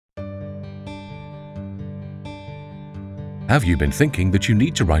Have you been thinking that you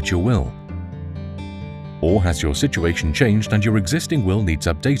need to write your will? Or has your situation changed and your existing will needs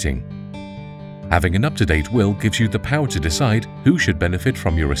updating? Having an up-to-date will gives you the power to decide who should benefit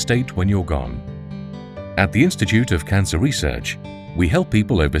from your estate when you're gone. At the Institute of Cancer Research, we help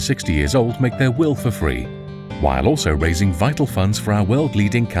people over 60 years old make their will for free, while also raising vital funds for our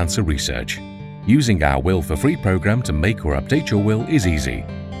world-leading cancer research. Using our Will for Free program to make or update your will is easy.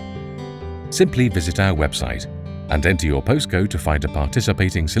 Simply visit our website and enter your postcode to find a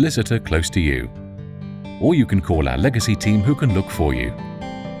participating solicitor close to you. Or you can call our legacy team who can look for you.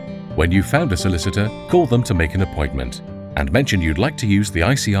 When you've found a solicitor, call them to make an appointment and mention you'd like to use the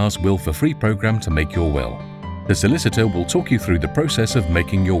ICR's Will for Free program to make your will. The solicitor will talk you through the process of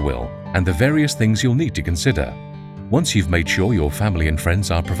making your will and the various things you'll need to consider. Once you've made sure your family and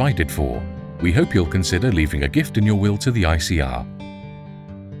friends are provided for, we hope you'll consider leaving a gift in your will to the ICR.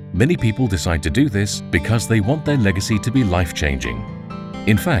 Many people decide to do this because they want their legacy to be life-changing.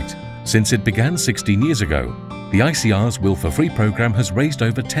 In fact, since it began 16 years ago, the ICR's Will for Free program has raised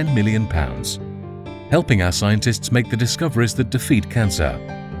over £10 million, helping our scientists make the discoveries that defeat cancer.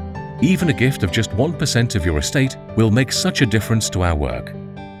 Even a gift of just 1% of your estate will make such a difference to our work.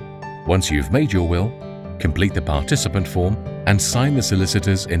 Once you've made your will, complete the participant form and sign the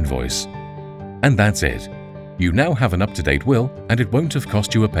solicitor's invoice. And that's it. You now have an up-to-date will and it won't have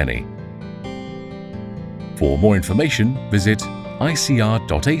cost you a penny. For more information, visit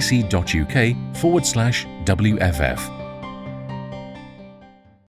icr.ac.uk/WFF.